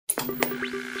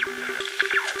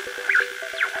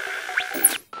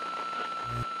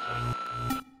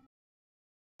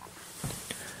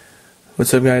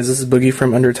What's up guys, this is Boogie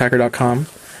from underattacker.com,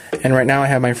 and right now I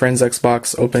have my friend's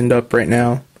Xbox opened up right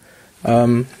now,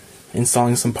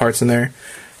 installing some parts in there,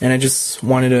 and I just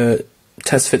wanted to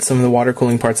test fit some of the water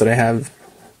cooling parts that I have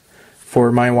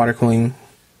for my water cooling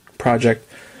project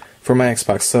for my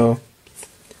Xbox. So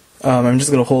I'm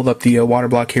just going to hold up the water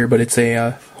block here, but it's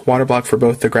a water block for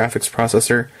both the graphics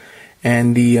processor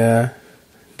and the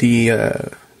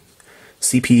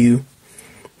CPU,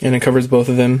 and it covers both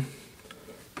of them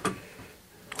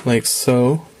like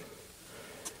so.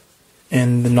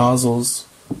 And the nozzles,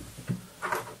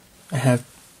 I have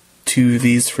two of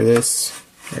these for this.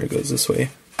 There it goes this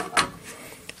way.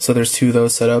 So there's two of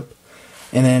those set up.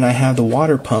 And then I have the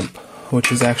water pump,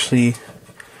 which is actually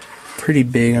pretty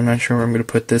big. I'm not sure where I'm going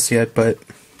to put this yet, but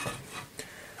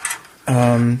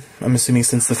I'm assuming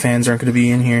since the fans aren't going to be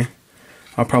in here,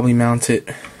 I'll probably mount it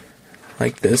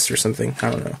like this or something. I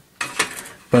don't know.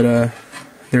 But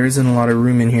there isn't a lot of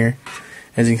room in here.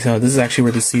 As you can tell, this is actually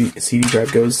where the CD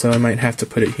drive goes, so I might have to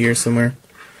put it here somewhere.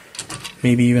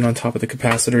 Maybe even on top of the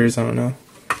capacitors, I don't know.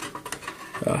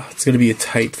 It's going to be a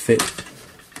tight fit.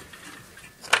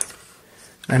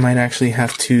 I might actually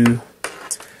have to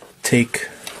take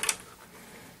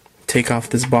off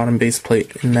this bottom base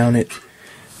plate and mount it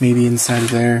maybe inside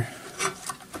of there.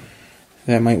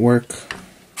 That might work.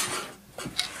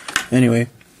 Anyway,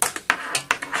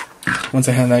 once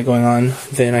I have that going on,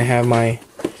 then I have my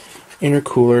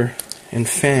intercooler and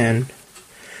fan,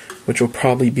 which will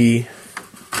probably be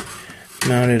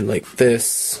mounted like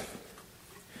this.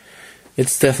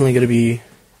 It's definitely going to be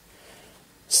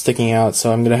sticking out,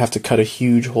 so I'm going to have to cut a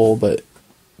huge hole, but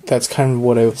that's kind of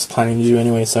what I was planning to do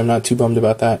anyway, so I'm not too bummed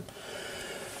about that.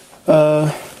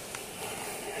 The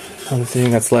only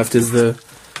thing that's left is the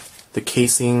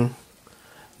casing,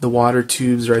 the water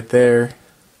tubes right there.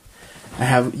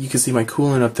 You can see my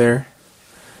coolant up there,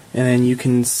 and then you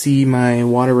can see my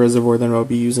water reservoir that I'll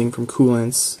be using from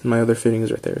coolants and my other fittings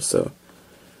right there. So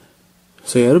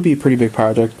yeah, it'll be a pretty big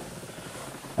project.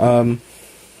 I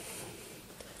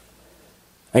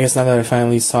guess now that I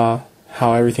finally saw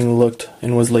how everything looked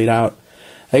and was laid out,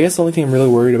 I guess the only thing I'm really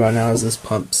worried about now is this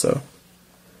pump. So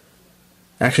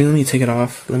actually, let me take it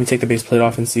off. Let me take the base plate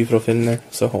off and see if it'll fit in there.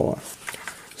 So hold on.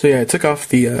 So yeah, I took off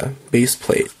the base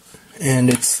plate, and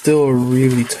it's still a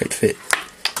really tight fit.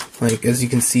 Like, as you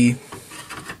can see,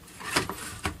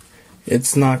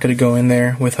 it's not going to go in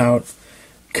there without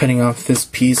cutting off this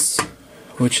piece,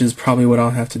 which is probably what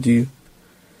I'll have to do.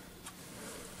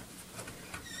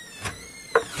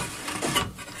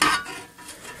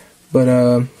 But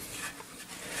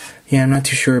yeah, I'm not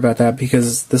too sure about that,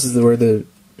 because this is where the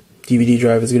DVD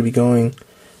drive is going to be going,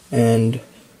 and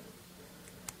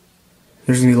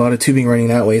there's going to be a lot of tubing running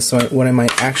that way. So what I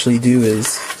might actually do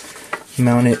is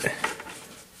mount it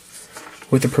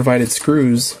with the provided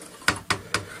screws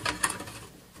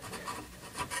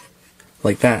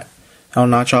like that. I'll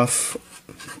notch off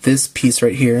this piece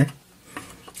right here,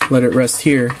 let it rest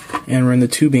here, and run the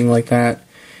tubing like that,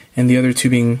 and the other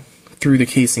tubing through the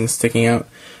casing sticking out,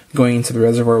 going into the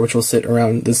reservoir, which will sit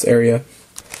around this area.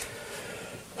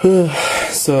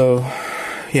 So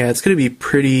yeah, it's gonna be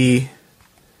pretty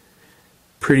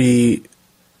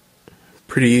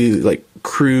like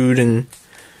crude and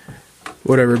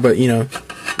whatever, but you know,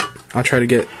 I'll try to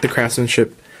get the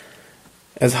craftsmanship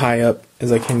as high up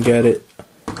as I can get it.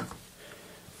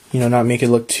 You know, not make it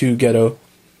look too ghetto.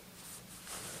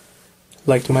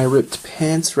 Like my ripped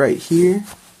pants right here.